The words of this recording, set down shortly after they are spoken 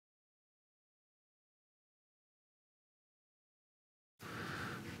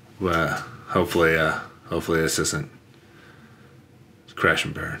Well, hopefully this isn't crash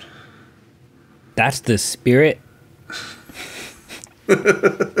and burn. That's the spirit.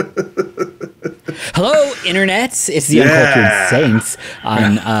 Hello, internets. It's the Uncultured Saints.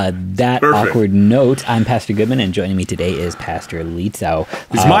 On that Perfect. awkward note, I'm Pastor Goodman, and joining me today is Pastor Lietzau.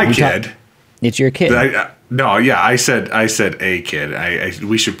 It's my kid. It's your kid. I said a kid.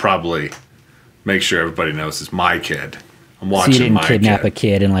 We should probably make sure everybody knows it's my kid. I'm watching so you didn't my kidnap kid. a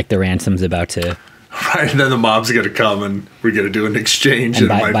kid and like the ransom's about to... Right, and then the mom's going to come and we're going to do an exchange. And it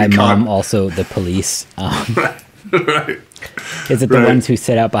by might be mom, also the police. Right. Is it the ones who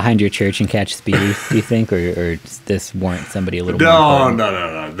sit out behind your church and catch speedies, do you think? Or does this warrant somebody a little more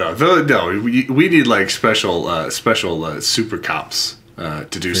important? No. We need like special super cops to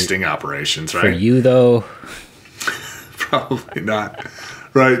do sting operations, right? For you, though? Probably not.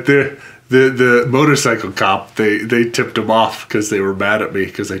 Right, the motorcycle cop, they tipped him off because they were mad at me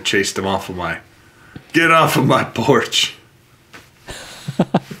because I chased him off of get off of my porch.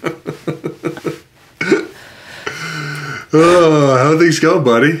 Oh, how things go,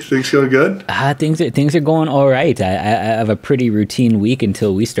 buddy? Things going good? Things are going all right. I have a pretty routine week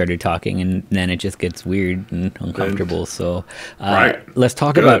until we started talking, and then it just gets weird and uncomfortable. So let's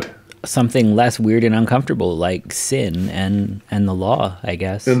talk about something less weird and uncomfortable, like sin and the law, I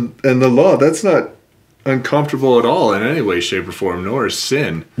guess. And the law, that's not uncomfortable at all in any way, shape, or form, nor is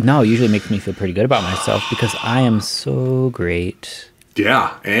sin. No, it usually makes me feel pretty good about myself because I am so great.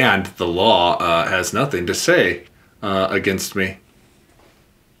 Yeah, and the law has nothing to say against me.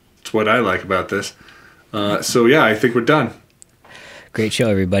 It's what I like about this. So yeah, I think we're done. Great show,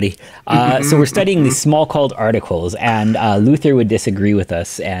 everybody. So we're studying the Smalcald Articles, and Luther would disagree with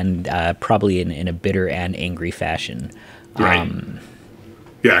us, and probably in a bitter and angry fashion. Right.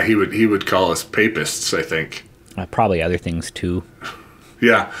 Yeah, he would call us papists, I think. Probably other things too.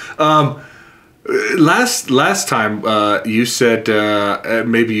 Yeah. Last time you said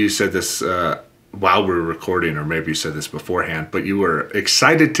maybe you said this while we were recording, or maybe you said this beforehand, but you were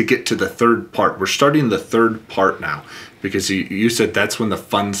excited to get to the third part. We're starting the third part now because you said that's when the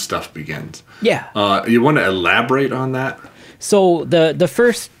fun stuff begins. Yeah. You want to elaborate on that? So the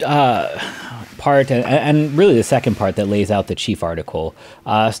first part, and really the second part that lays out the chief article,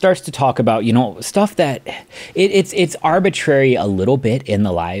 starts to talk about, stuff that it's arbitrary a little bit in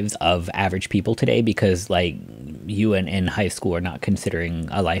the lives of average people today, because like you in high school are not considering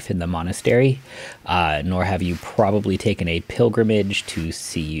a life in the monastery, nor have you probably taken a pilgrimage to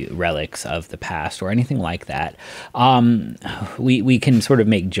see relics of the past or anything like that. We can sort of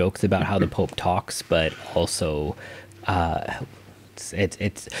make jokes about how the Pope talks, but also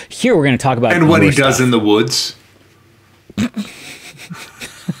it's here we're going to talk about and what he does in the woods.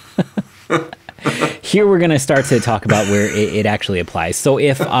 Here we're going to start to talk about where it actually applies. So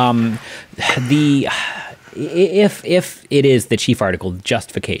if it is the chief article,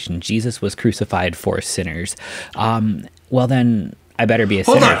 justification, Jesus was crucified for sinners, well then I better be a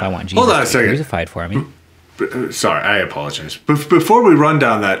sinner if I want Jesus to be crucified for me. Sorry, I apologize. But before we run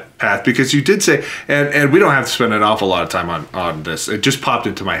down that path, because you did say, and we don't have to spend an awful lot of time on this. It just popped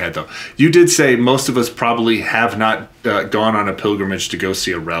into my head, though. You did say most of us probably have not gone on a pilgrimage to go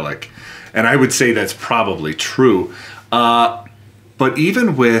see a relic. And I would say that's probably true. But even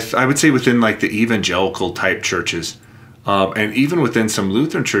I would say within like the evangelical type churches, and even within some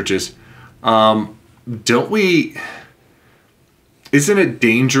Lutheran churches, isn't it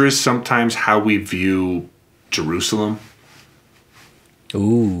dangerous sometimes how we view Jerusalem?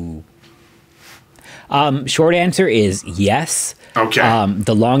 Ooh. Short answer is yes. Okay.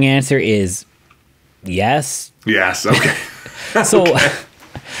 The long answer is yes. Yes. Okay. So, okay.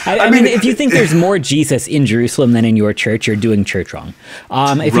 I mean, if you think there's more Jesus in Jerusalem than in your church, you're doing church wrong.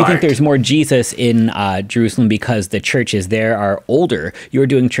 If you think there's more Jesus in Jerusalem because the churches there are older, you're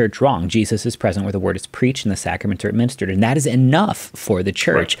doing church wrong. Jesus is present where the word is preached and the sacraments are administered, and that is enough for the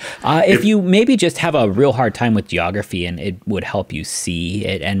church. Right. If you maybe just have a real hard time with geography, and it would help you see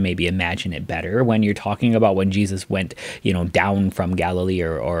it and maybe imagine it better when you're talking about when Jesus went, down from Galilee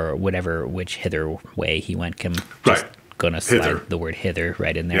or whatever, which hither way he went. Gonna slide the word hither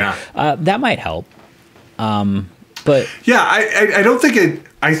right in there. Yeah. That might help. But yeah, I don't think it.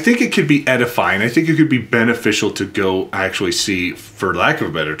 I think it could be edifying. I think it could be beneficial to go actually see, for lack of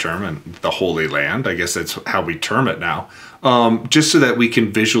a better term, and the Holy Land. I guess that's how we term it now. Just so that we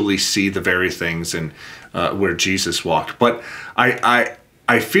can visually see the very things and where Jesus walked. But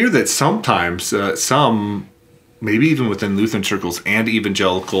I fear that sometimes some, maybe even within Lutheran circles and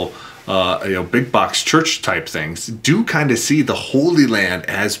evangelical big box church type things do kind of see the Holy Land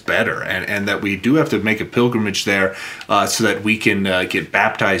as better, and that we do have to make a pilgrimage there so that we can get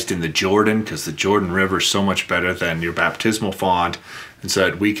baptized in the Jordan, because the Jordan River is so much better than your baptismal font, and so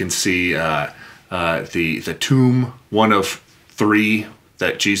that we can see the tomb, one of 3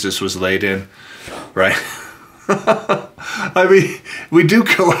 that Jesus was laid in, right? I mean, we do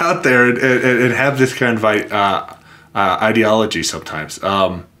go out there and have this kind of ideology sometimes.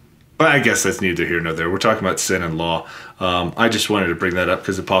 But I guess that's neither here nor there. We're talking about sin and law. I just wanted to bring that up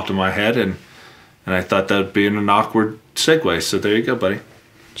because it popped in my head, and I thought that would be an awkward segue. So there you go, buddy.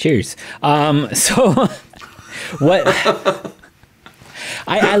 Cheers. So what...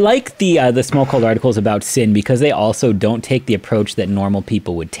 I like the Smalcald articles about sin because they also don't take the approach that normal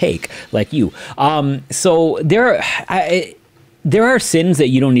people would take, like you. So there are sins that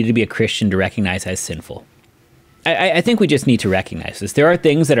you don't need to be a Christian to recognize as sinful. I think we just need to recognize this. There are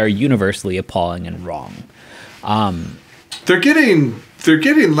things that are universally appalling and wrong. They're getting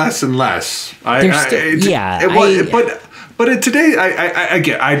less and less. But today, I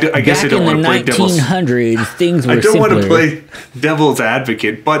guess I don't want to play devil's. Back in the 1900s, things were I don't simpler. want to play devil's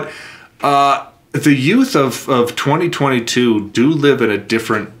advocate, but the youth of 2022 do live in a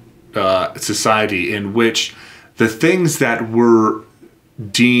different society in which the things that were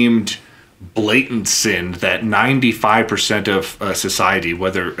deemed blatant sin, that 95% of society,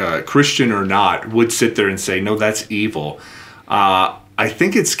 whether Christian or not, would sit there and say, no, that's evil. I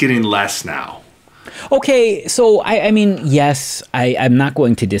think it's getting less now. Okay, so I mean, yes, I'm not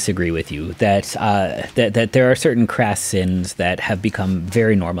going to disagree with you that that there are certain crass sins that have become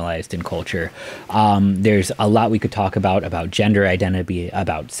very normalized in culture. There's a lot we could talk about gender identity,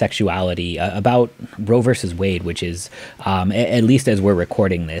 about sexuality, about Roe versus Wade, which is, at least as we're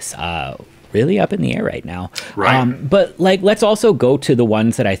recording this, really up in the air right now. Right. But let's also go to the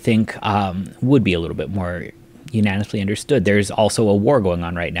ones that I think would be a little bit more unanimously understood. There's also a war going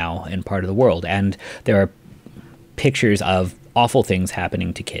on right now in part of the world, and there are pictures of awful things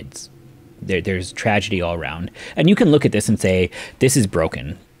happening to kids. There's tragedy all around, and you can look at this and say, this is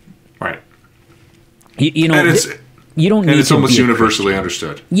broken. Right. You know, you don't need to be a Christian. And it's almost universally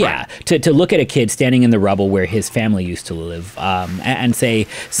understood. Yeah, right. To look at a kid standing in the rubble where his family used to live, and say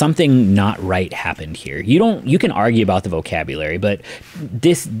something not right happened here. You can argue about the vocabulary, but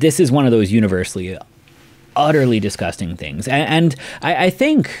this is one of those universally utterly disgusting things. And I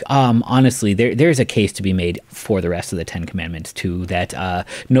think, honestly, there's a case to be made for the rest of the 10 Commandments, too, that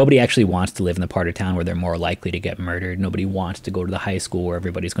nobody actually wants to live in the part of town where they're more likely to get murdered. Nobody wants to go to the high school where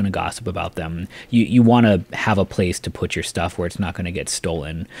everybody's going to gossip about them. You want to have a place to put your stuff where it's not going to get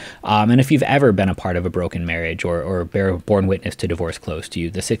stolen. And if you've ever been a part of a broken marriage or borne witness to divorce close to you,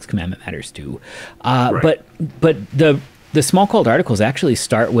 the 6th commandment matters, too. Right. But the Smalcald articles actually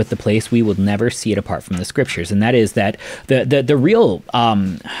start with the place we will never see it apart from the scriptures, and that is that the real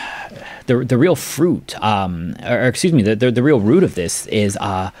real fruit, or excuse me, the real root of this is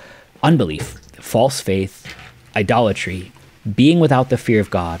unbelief, false faith, idolatry, being without the fear of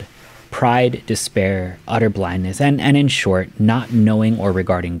God, pride, despair, utter blindness, and in short, not knowing or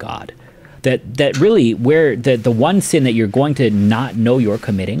regarding God. That really, where the one sin that you're going to not know you're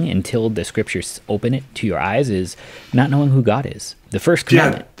committing until the scriptures open it to your eyes is not knowing who God is. The first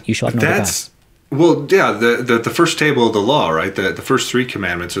commandment, you shall know God. Well, yeah, the first table of the law, right? The first 3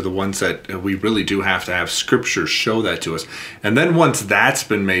 commandments are the ones that we really do have to have scripture show that to us. And then once that's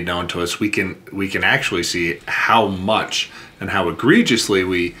been made known to us, we can actually see how much and how egregiously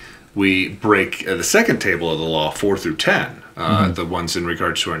we break the second table of the law, 4 through 10. The ones in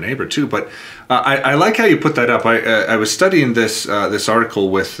regards to our neighbor too, but I like how you put that up. I was studying this article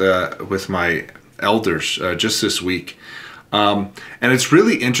with my elders just this week, and it's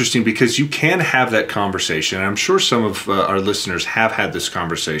really interesting because you can have that conversation. And I'm sure some of our listeners have had this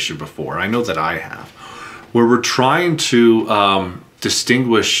conversation before. I know that I have, where we're trying to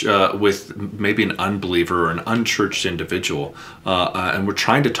distinguish with maybe an unbeliever or an unchurched individual, and we're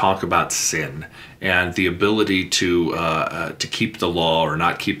trying to talk about sin and the ability to keep the law or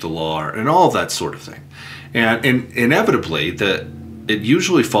not keep the law and all of that sort of thing. And inevitably, it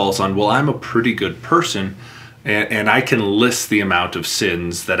usually falls on, well, I'm a pretty good person, and I can list the amount of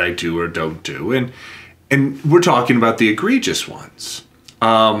sins that I do or don't do. And we're talking about the egregious ones.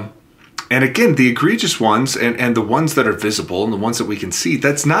 And again, the egregious ones and the ones that are visible and the ones that we can see,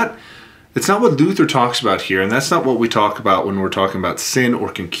 it's not what Luther talks about here, and that's not what we talk about when we're talking about sin or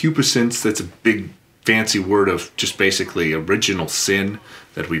concupiscence. That's a big fancy word of just basically original sin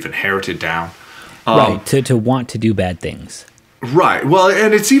that we've inherited down. Right, to want to do bad things. Right. Well,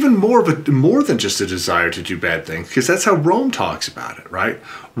 and it's even more than just a desire to do bad things, because that's how Rome talks about it, right?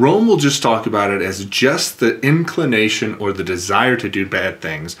 Rome will just talk about it as just the inclination or the desire to do bad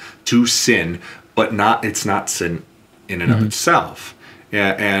things, to sin, but it's not sin in and of itself.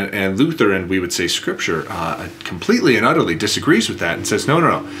 And Luther, and we would say Scripture, completely and utterly disagrees with that and says,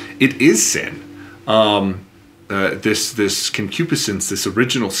 no, it is sin. This concupiscence, this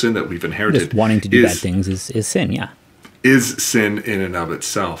original sin that we've inherited, just wanting to do bad things is sin, yeah. Is sin in and of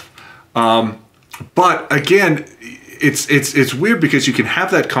itself. But again, it's weird because you can have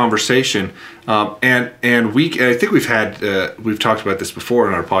that conversation, and I think we've talked about this before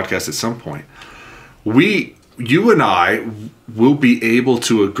in our podcast at some point. You and I will be able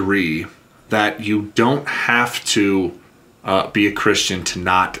to agree that you don't have to be a Christian to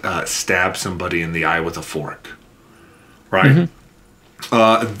not stab somebody in the eye with a fork, right?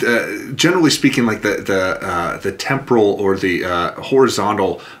 Generally speaking, like the temporal or the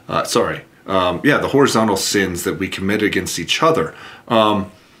horizontal, the horizontal sins that we commit against each other,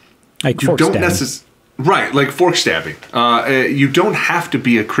 like fork stabbing. Right, like fork stabbing. You don't have to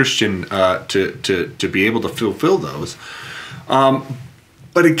be a Christian to be able to fulfill those.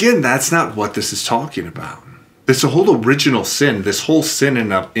 But again, that's not what this is talking about. This whole original sin, this whole sin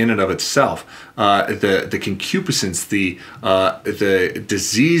in and of itself, the concupiscence, the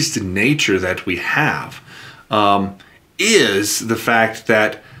diseased nature that we have, is the fact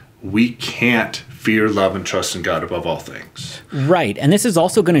that we can't fear, love, and trust in God above all things. Right. And this is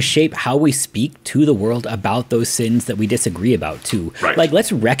also going to shape how we speak to the world about those sins that we disagree about, too. Right. Like,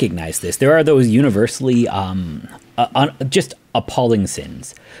 let's recognize this. There are those universally just appalling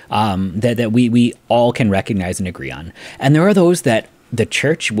sins that we all can recognize and agree on. And there are those that the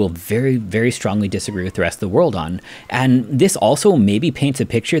church will very, very strongly disagree with the rest of the world on. And this also maybe paints a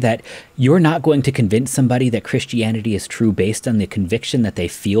picture that you're not going to convince somebody that Christianity is true based on the conviction that they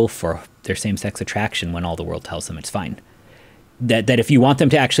feel for their same-sex attraction when all the world tells them it's fine. That if you want them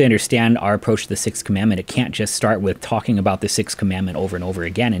to actually understand our approach to the Sixth Commandment, it can't just start with talking about the Sixth Commandment over and over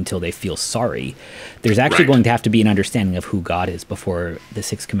again until they feel sorry. There's actually going to have to be an understanding of who God is before the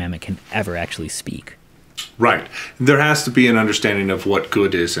Sixth Commandment can ever actually speak. Right. There has to be an understanding of what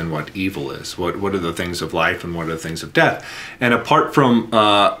good is and what evil is. What are the things of life and what are the things of death? And apart from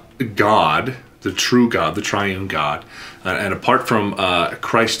God, the true God, the triune God, and apart from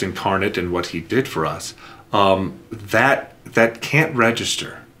Christ incarnate and what he did for us, that can't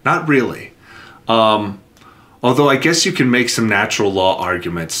register. Not really. Although I guess you can make some natural law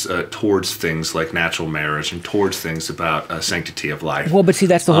arguments towards things like natural marriage and towards things about sanctity of life. Well, but see,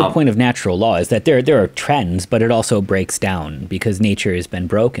 that's the whole point of natural law, is that there are trends, but it also breaks down because nature has been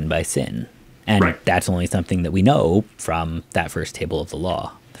broken by sin. And that's only something that we know from that first table of the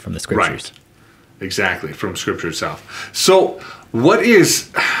law, from the Scriptures. Right. Exactly, from Scripture itself. So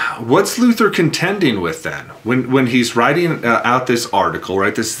what's Luther contending with then? When he's writing out this article,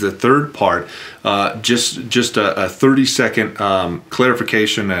 right? This is the third part, just a 30-second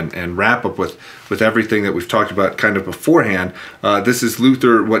clarification and wrap up with everything that we've talked about kind of beforehand. This is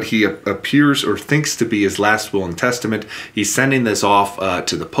Luther, what he appears or thinks to be his last will and testament. He's sending this off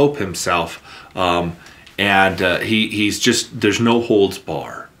to the Pope himself, and he's just, there's no holds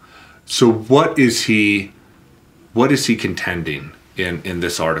bar. So what is he contending in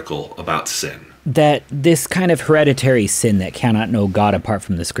this article about sin? That this kind of hereditary sin that cannot know God apart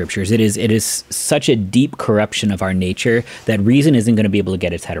from the Scriptures, it is such a deep corruption of our nature that reason isn't going to be able to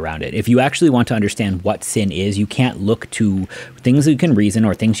get its head around it. If you actually want to understand what sin is, you can't look to things you can reason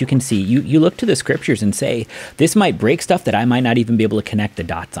or things you can see. You look to the Scriptures and say, this might break stuff that I might not even be able to connect the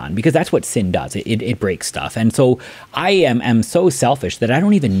dots on, because that's what sin does. It breaks stuff. And so I am so selfish that I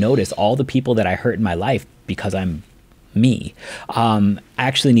don't even notice all the people that I hurt in my life because I'm me.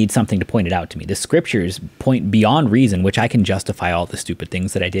 Actually need something to point it out to me. The Scriptures point beyond reason, which I can justify all the stupid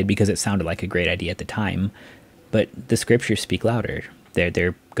things that I did because it sounded like a great idea at the time. But the Scriptures speak louder.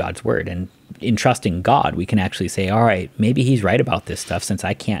 They're God's word. And in trusting God, we can actually say, all right, maybe he's right about this stuff, since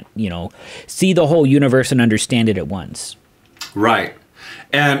I can't, see the whole universe and understand it at once. Right.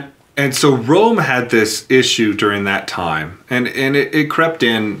 And so Rome had this issue during that time, and it crept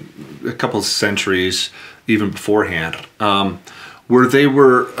in a couple of centuries even beforehand, where they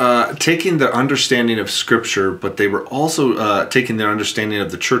were taking the understanding of Scripture, but they were also taking their understanding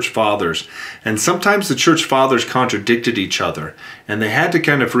of the Church Fathers. And sometimes the Church Fathers contradicted each other, and they had to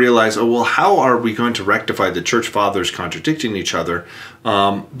kind of realize, how are we going to rectify the Church Fathers contradicting each other?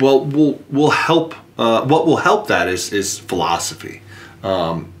 We'll help. What will help that is philosophy,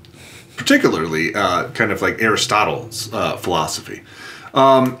 particularly kind of like Aristotle's philosophy.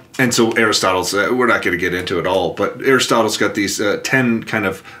 And so Aristotle's, we're not going to get into it all, but Aristotle's got these 10 kind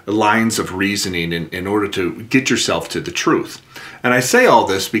of lines of reasoning in order to get yourself to the truth. And I say all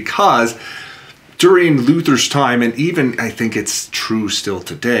this because during Luther's time, and even I think it's true still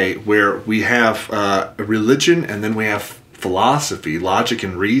today, where we have a religion and then we have philosophy, logic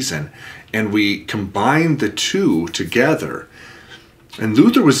and reason, and we combine the two together. And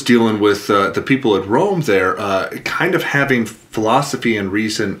Luther was dealing with the people at Rome there, kind of having philosophy and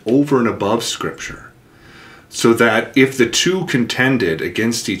reason over and above Scripture. So that if the two contended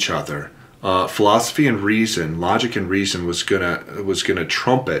against each other, philosophy and reason, logic and reason was gonna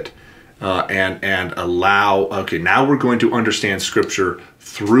trump it and allow, okay, now we're going to understand Scripture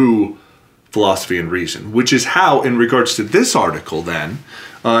through philosophy and reason, which is how, in regards to this article then,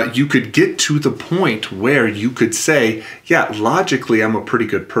 you could get to the point where you could say, yeah, logically, I'm a pretty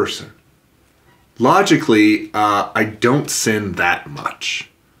good person. Logically, I don't sin that much.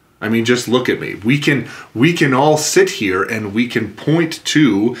 I mean, just look at me. We can all sit here and we can point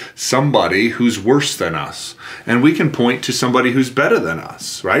to somebody who's worse than us. And we can point to somebody who's better than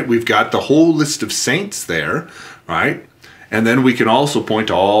us, right? We've got the whole list of saints there, right? And then we can also point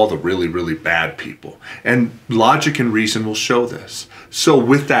to all the really, really bad people. And logic and reason will show this. So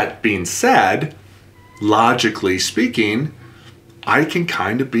with that being said, logically speaking, I can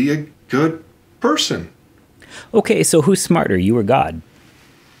kind of be a good person. Okay, so who's smarter, you or God?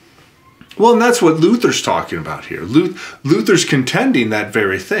 Well, and that's what Luther's talking about here. Luther's contending that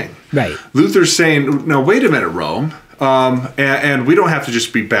very thing. Right. Luther's saying, no, wait a minute, Rome. And we don't have to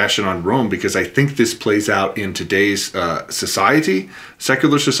just be bashing on Rome, because I think this plays out in today's society,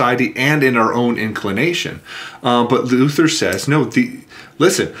 secular society, and in our own inclination. But Luther says, no,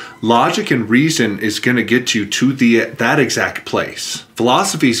 listen, logic and reason is going to get you to that exact place.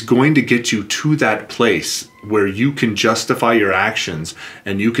 Philosophy is going to get you to that place where you can justify your actions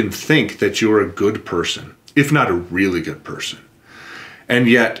and you can think that you're a good person, if not a really good person. And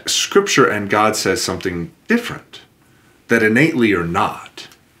yet Scripture and God says something different, that innately you're not.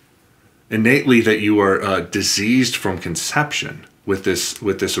 Innately that you are diseased from conception with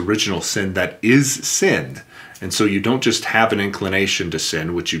this original sin that is sin. And so you don't just have an inclination to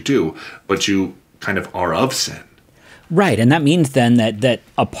sin, which you do, but you kind of are of sin. Right, and that means then that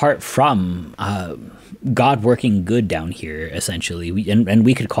apart from God working good down here, essentially, and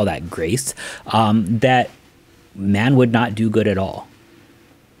we could call that grace, that man would not do good at all.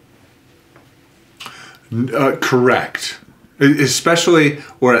 Correct. Especially,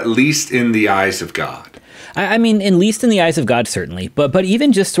 or at least in the eyes of God. I mean, at least in the eyes of God, certainly. But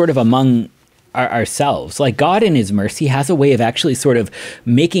even just sort of among ourselves, like God in his mercy has a way of actually sort of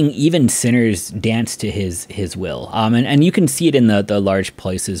making even sinners dance to his will. And you can see it in the large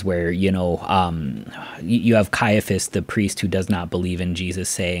places where, you have Caiaphas, the priest who does not believe in Jesus,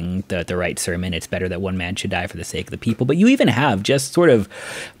 saying the right sermon, it's better that one man should die for the sake of the people. But you even have just sort of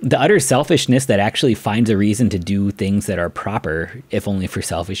the utter selfishness that actually finds a reason to do things that are proper, if only for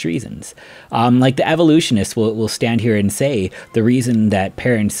selfish reasons. Like the evolutionists will stand here and say the reason that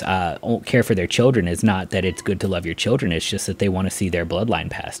parents care for their children is not that it's good to love your children, it's just that they want to see their bloodline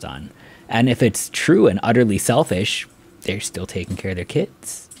passed on. And if it's true and utterly selfish, they're still taking care of their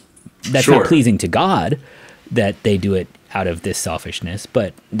kids. That's not pleasing to God that they do it out of this selfishness,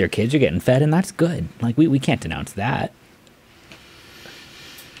 but their kids are getting fed, and that's good. Like, we can't denounce that.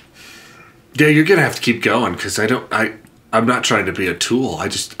 Yeah, you're gonna have to keep going, because I'm not trying to be a tool.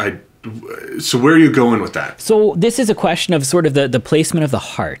 So where are you going with that? So this is a question of sort of the placement of the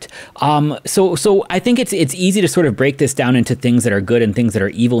heart. So I think it's easy to sort of break this down into things that are good and things that are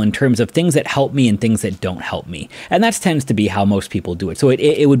evil, in terms of things that help me and things that don't help me. And that tends to be how most people do it. So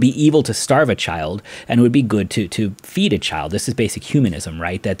it would be evil to starve a child, and it would be good to feed a child. This is basic humanism,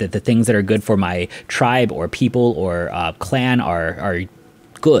 right? That the things that are good for my tribe or people or clan are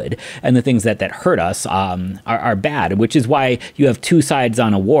good, and the things that hurt us are bad, which is why you have two sides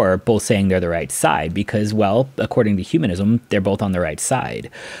on a war both saying they're the right side, because, well, according to humanism, they're both on the right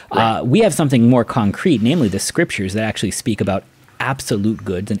side. Right. We have something more concrete, namely the Scriptures, that actually speak about absolute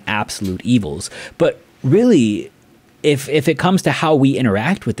goods and absolute evils. But really, if it comes to how we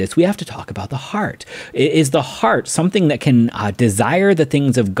interact with this, we have to talk about the heart. Is the heart something that can desire the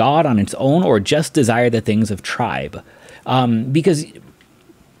things of God on its own, or just desire the things of tribe? Because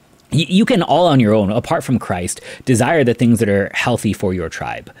you can all on your own, apart from Christ, desire the things that are healthy for your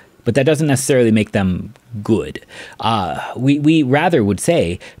tribe, but that doesn't necessarily make them good. We rather would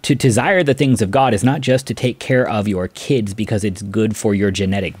say to desire the things of God is not just to take care of your kids because it's good for your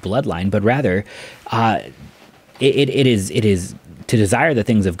genetic bloodline, but rather it is to desire the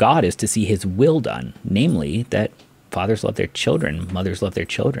things of God is to see his will done, namely that fathers love their children, mothers love their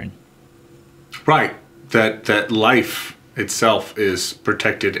children. Right. That life itself is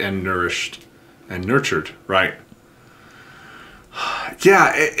protected and nourished and nurtured. Right.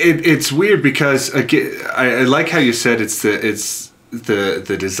 Yeah, it's weird because again, I like how you said it's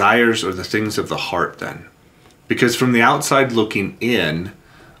the desires or the things of the heart then, because from the outside looking in,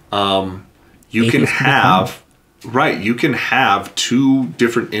 you can have two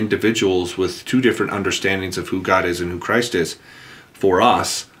different individuals with two different understandings of who God is and who Christ is for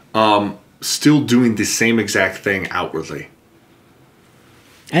us, still doing the same exact thing outwardly.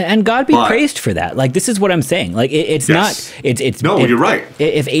 And God be praised for that. Like, this is what I'm saying. Like, it's yes. not. It's no. You're right.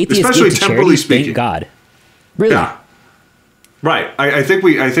 If atheists especially give to temporally charity, speaking, thank God. Really. Yeah. Right. I think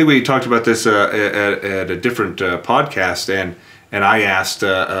we talked about this at a different podcast, and I asked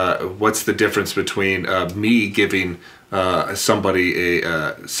what's the difference between me giving somebody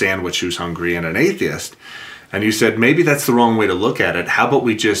a sandwich who's hungry and an atheist. And you said, maybe that's the wrong way to look at it. How about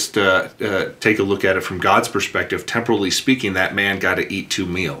we just take a look at it from God's perspective? Temporally speaking, that man got to eat 2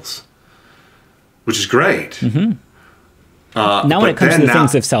 meals, which is great. Mm-hmm. Now, when it comes to the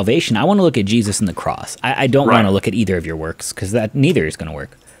things of salvation, I want to look at Jesus and the cross. I don't want to look at either of your works, because that neither is going to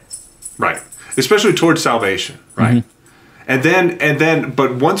work. Right. Especially towards salvation, right? Mm-hmm. And then,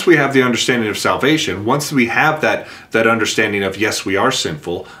 but once we have the understanding of salvation, once we have that understanding of, yes, we are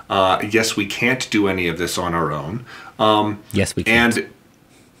sinful, yes, we can't do any of this on our own. Yes, we can't. And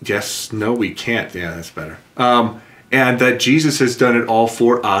yes, no, we can't. Yeah, that's better. And that Jesus has done it all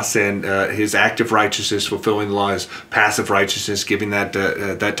for us, and his active righteousness, fulfilling the law, his passive righteousness, giving that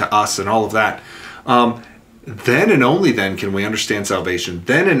to us, and all of that. Then and only then can we understand salvation.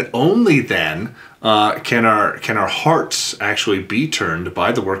 Then and only then can our hearts actually be turned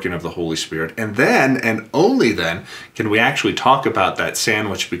by the working of the Holy Spirit. And then and only then can we actually talk about that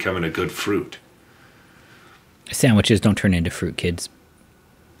sandwich becoming a good fruit. Sandwiches don't turn into fruit, kids.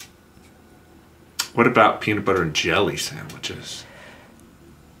 What about peanut butter and jelly sandwiches?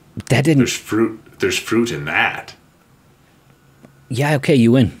 That didn't. There's fruit in that. Yeah. Okay.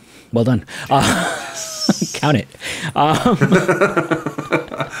 You win. Well done. Count it.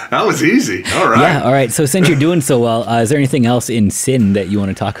 That was easy. All right. Yeah. All right. So since you're doing so well, is there anything else in sin that you want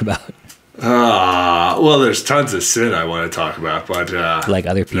to talk about? Well, there's tons of sin I want to talk about, but like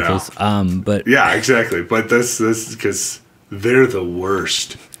other people's. No. But yeah, exactly. But this because they're the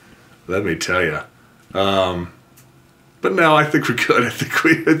worst. Let me tell you. But no, I think we're good. I think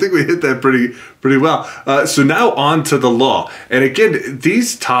we hit that pretty well. So now on to the law, and again,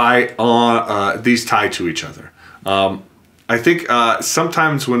 these tie to each other. I think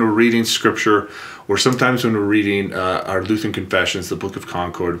sometimes when we're reading scripture, or sometimes when we're reading our Lutheran Confessions, the Book of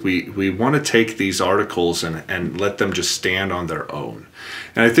Concord, we want to take these articles and let them just stand on their own.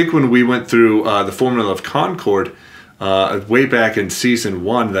 And I think when we went through the Formula of Concord way back in season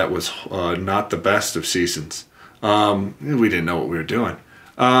 1, that was not the best of seasons. We didn't know what we were doing.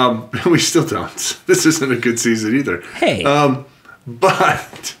 We still don't. This isn't a good season either. Hey.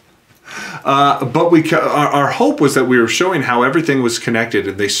 But our hope was that we were showing how everything was connected,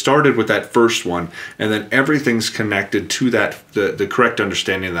 and they started with that first one, and then everything's connected to that the correct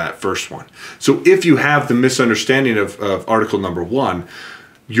understanding of that first one. So if you have the misunderstanding of article number 1,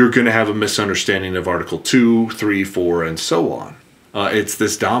 you're going to have a misunderstanding of article 2, 3, 4, and so on. It's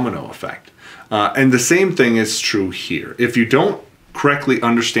this domino effect. And the same thing is true here. If you don't correctly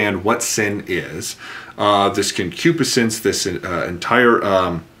understand what sin is, this concupiscence, this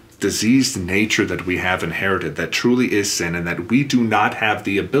entire diseased nature that we have inherited, that truly is sin, and that we do not have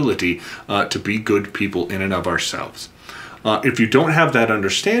the ability to be good people in and of ourselves. If you don't have that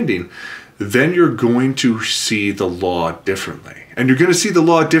understanding, then you're going to see the law differently. And you're going to see the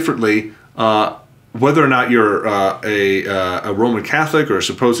law differently whether or not you're a Roman Catholic or a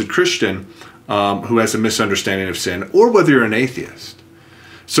supposed Christian who has a misunderstanding of sin, or whether you're an atheist.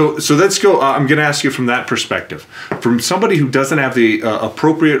 So let's go. I'm going to ask you from that perspective. From somebody who doesn't have the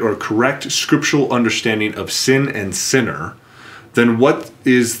appropriate or correct scriptural understanding of sin and sinner, then what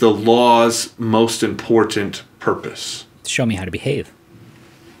is the law's most important purpose? Show me how to behave.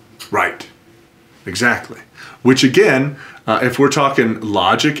 Right. Exactly. Which again, if we're talking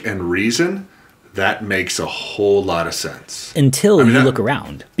logic and reason, that makes a whole lot of sense. Until you look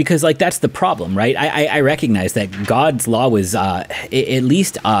around. Because, like, that's the problem, right? I recognize that God's law was, at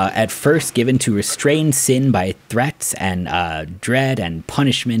least at first, given to restrain sin by threats and dread and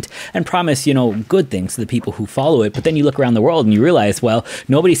punishment, and promise, good things to the people who follow it. But then you look around the world and you realize, well,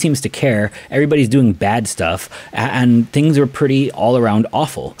 nobody seems to care. Everybody's doing bad stuff. And things are pretty all around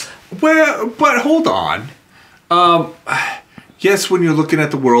awful. Well, but hold on. yes, when you're looking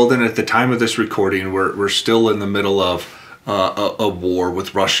at the world, and at the time of this recording, we're still in the middle of a war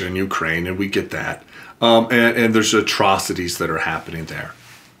with Russia and Ukraine, and we get that. And there's atrocities that are happening there.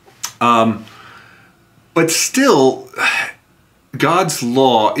 But still, God's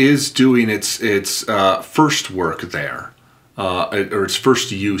law is doing its first work there, or its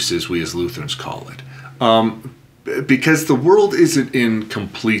first use, as we as Lutherans call it, because the world isn't in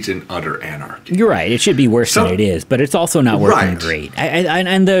complete and utter anarchy. You're right. It should be worse than it is, but it's also not working great.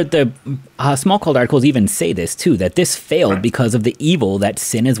 And the Smalcald Articles even say this too, that this failed because of the evil that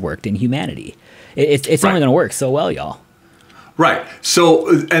sin has worked in humanity. It's only going to work so well, y'all. Right.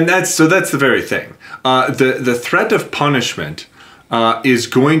 So that's the very thing. The threat of punishment is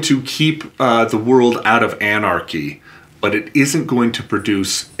going to keep the world out of anarchy, but it isn't going to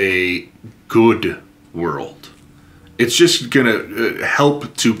produce a good world. It's just going to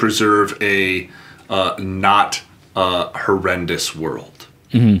help to preserve a not horrendous world.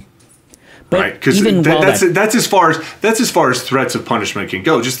 Mm-hmm. Right, because that's as far as threats of punishment can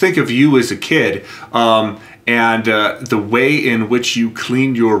go. Just think of you as a kid, and the way in which you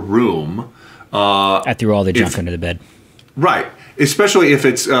clean your room. I threw all the junk under the bed. Right, especially if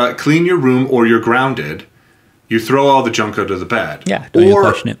it's clean your room or you're grounded, you throw all the junk under the bed. Yeah, don't even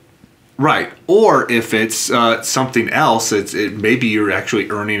question it. Right, or if it's something else, maybe you're actually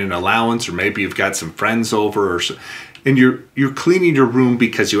earning an allowance, or maybe you've got some friends over, and you're cleaning your room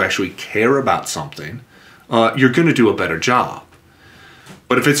because you actually care about something, you're going to do a better job.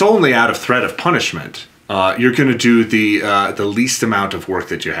 But if it's only out of threat of punishment, you're going to do the least amount of work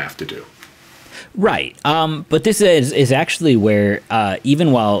that you have to do. Right. But this is actually where,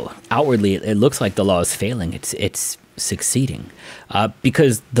 even while outwardly it looks like the law is failing, it's succeeding.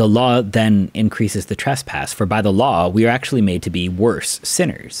 Because the law then increases the trespass. For by the law, we are actually made to be worse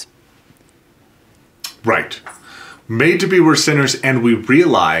sinners. Right. Made to be worse sinners, and we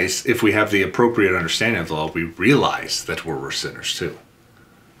realize, if we have the appropriate understanding of the law, we realize that we're worse sinners too.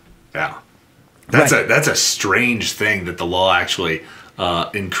 Yeah. That's a strange thing that the law actually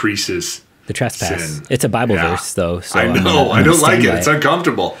increases the trespass. Sin. It's a Bible verse, though. So I know. I don't like it. It's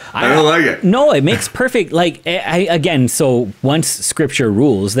uncomfortable. I don't like it. No, it makes perfect. Again, so once Scripture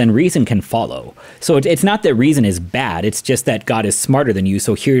rules, then reason can follow. So it's not that reason is bad. It's just that God is smarter than you.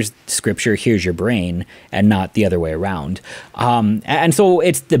 So here's Scripture, here's your brain, and not the other way around. And so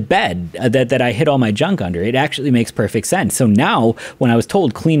it's the bed that I hid all my junk under. It actually makes perfect sense. So now, when I was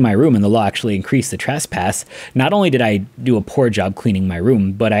told clean my room and the law actually increased the trespass, not only did I do a poor job cleaning my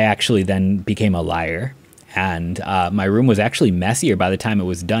room, but I actually then became a liar, and my room was actually messier by the time it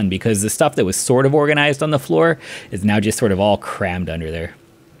was done, because the stuff that was sort of organized on the floor is now just sort of all crammed under there.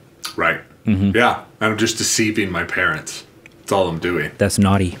 Right. Mm-hmm. Yeah. I'm just deceiving my parents. That's all I'm doing. That's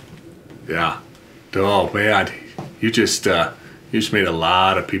naughty. Yeah. Oh man, you just made a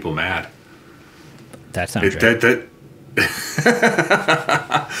lot of people mad. That sounds right.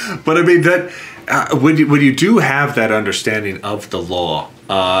 But I mean that when you do have that understanding of the law,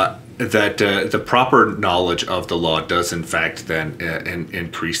 that the proper knowledge of the law does in fact then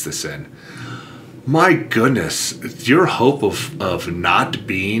increase the sin. My goodness, your hope of not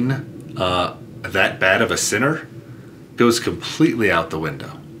being that bad of a sinner goes completely out the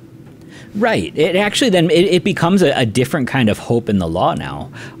window. Right. It actually then it becomes a different kind of hope in the law now,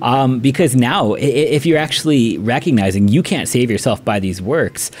 because now if you're actually recognizing you can't save yourself by these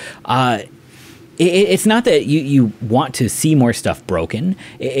works, it's not that you want to see more stuff broken.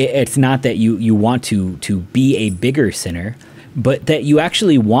 It's not that you want to be a bigger sinner, but that you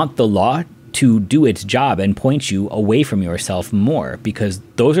actually want the law to do its job and point you away from yourself more, because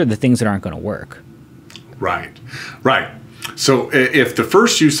those are the things that aren't going to work. Right. Right. So if the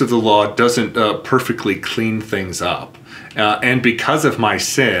first use of the law doesn't perfectly clean things up, and because of my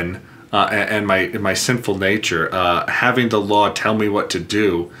sin and my sinful nature, having the law tell me what to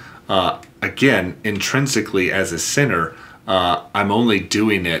do, again, intrinsically as a sinner, I'm only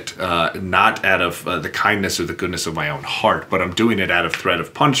doing it not out of the kindness or the goodness of my own heart, but I'm doing it out of threat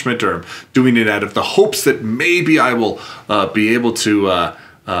of punishment, or I'm doing it out of the hopes that maybe I will be able to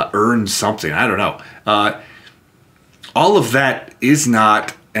earn something. I don't know. All of that is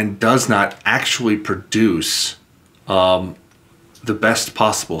not and does not actually produce the best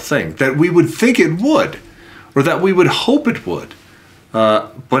possible thing that we would think it would, or that we would hope it would.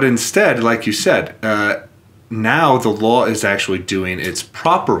 But instead, like you said, now the law is actually doing its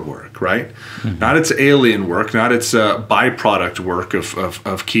proper work, right? Mm-hmm. Not its alien work, not its byproduct work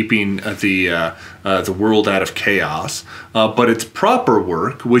of keeping the world out of chaos, but its proper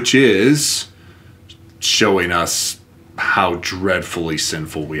work, which is showing us how dreadfully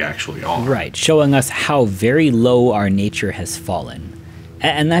sinful we actually are. Right, showing us how very low our nature has fallen.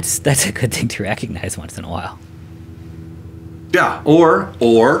 And that's a good thing to recognize once in a while. Yeah,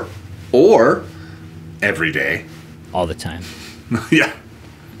 or every day. All the time. Yeah.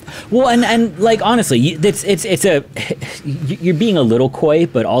 Well, and like honestly, you're being a little coy,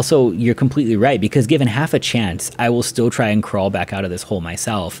 but also you're completely right, because given half a chance, I will still try and crawl back out of this hole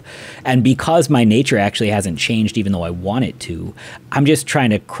myself. And because my nature actually hasn't changed, even though I want it to, I'm just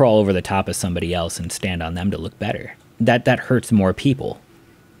trying to crawl over the top of somebody else and stand on them to look better. That hurts more people.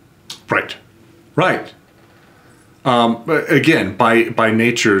 Right. But again, by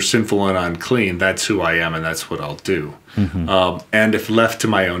nature, sinful and unclean, that's who I am, and that's what I'll do. Mm-hmm. And if left to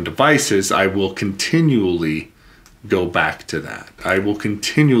my own devices, I will continually go back to that. I will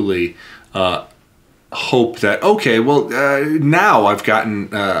continually hope that, okay, well, now I've gotten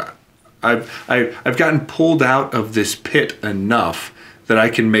I've gotten pulled out of this pit enough that I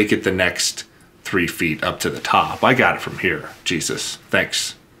can make it the next 3 feet up to the top. I got it from here. Jesus,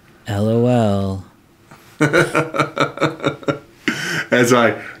 thanks. LOL. As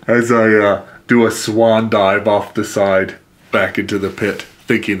I do a swan dive off the side back into the pit,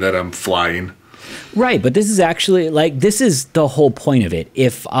 thinking that I'm flying. Right, but this is actually this is the whole point of it.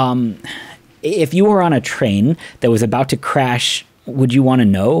 If you were on a train that was about to crash, would you want to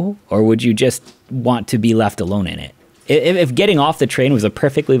know, or would you just want to be left alone in it? If getting off the train was a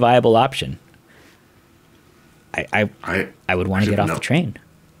perfectly viable option, I would want to get off the train.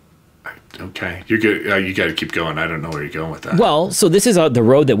 Okay, you're good. You got to keep going. I don't know where you're going with that. Well, so this is the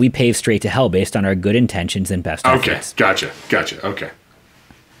road that we pave straight to hell based on our good intentions and best efforts. Okay, gotcha. Okay.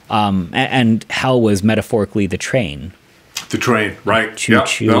 And hell was metaphorically the train. The train, right? Choo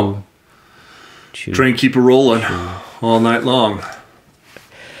choo. No. Choo. Train keep a rolling all night long. Right.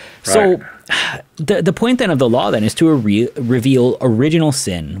 So the point then of the law then is to reveal original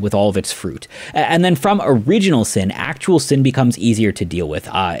sin with all of its fruit. And then from original sin, actual sin becomes easier to deal with.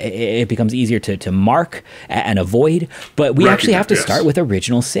 It becomes easier to mark and avoid, but we actually have to start with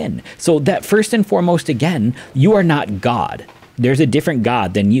original sin. So that first and foremost, again, you are not God. There's a different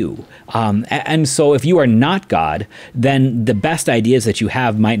God than you. And so if you are not God, then the best ideas that you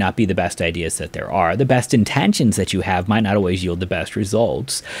have might not be the best ideas that there are. The best intentions that you have might not always yield the best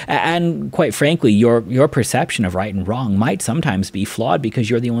results. And quite frankly, your perception of right and wrong might sometimes be flawed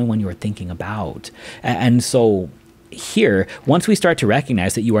because you're the only one you're thinking about. And so here, once we start to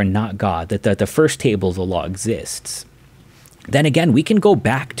recognize that you are not God, that the first table of the law exists, then again, we can go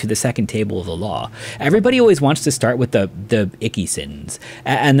back to the second table of the law. Everybody always wants to start with the icky sins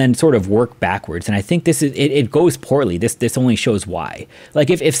and then sort of work backwards. And I think this is it goes poorly. This only shows why.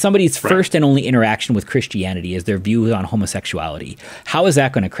 Like if somebody's first and only interaction with Christianity is their views on homosexuality, how is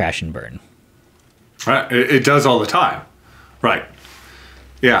that going to crash and burn? It does all the time. Right.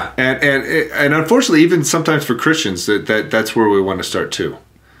 Yeah. And unfortunately, even sometimes for Christians, that's where we want to start too.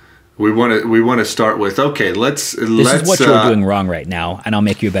 We want to start with, okay, let's This is what you're doing wrong right now, and I'll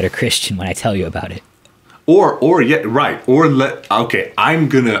make you a better Christian when I tell you about it. I'm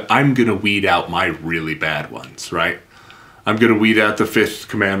gonna weed out my really bad ones, right? I'm gonna weed out the fifth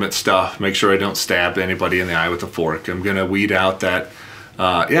commandment stuff, make sure I don't stab anybody in the eye with a fork. I'm gonna weed out that,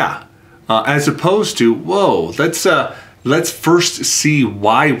 as opposed to, whoa, let's first see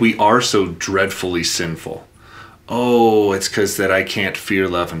why we are so dreadfully sinful. Oh, it's because that I can't fear,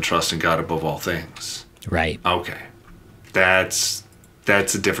 love, and trust in God above all things. Right. Okay. That's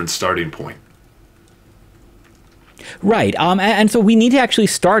a different starting point. Right. And so we need to actually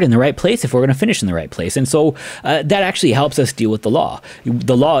start in the right place if we're going to finish in the right place. And so that actually helps us deal with the law.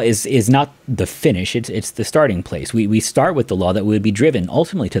 The law is not the finish. It's the starting place. We start with the law that would be driven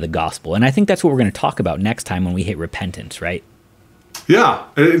ultimately to the gospel. And I think that's what we're going to talk about next time when we hit repentance, right? Yeah,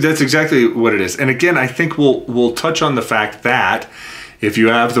 that's exactly what it is. And again, I think we'll touch on the fact that if you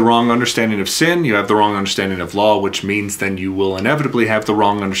have the wrong understanding of sin, you have the wrong understanding of law, which means then you will inevitably have the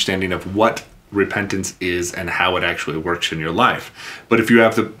wrong understanding of what repentance is and how it actually works in your life. But if you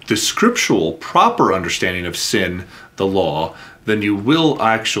have the scriptural proper understanding of sin, the law, then you will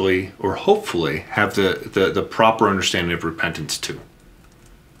actually, or hopefully, have the proper understanding of repentance too.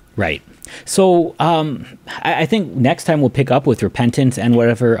 Right. So I think next time we'll pick up with repentance and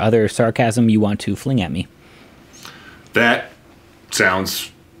whatever other sarcasm you want to fling at me. That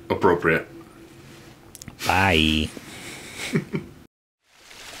sounds appropriate. Bye.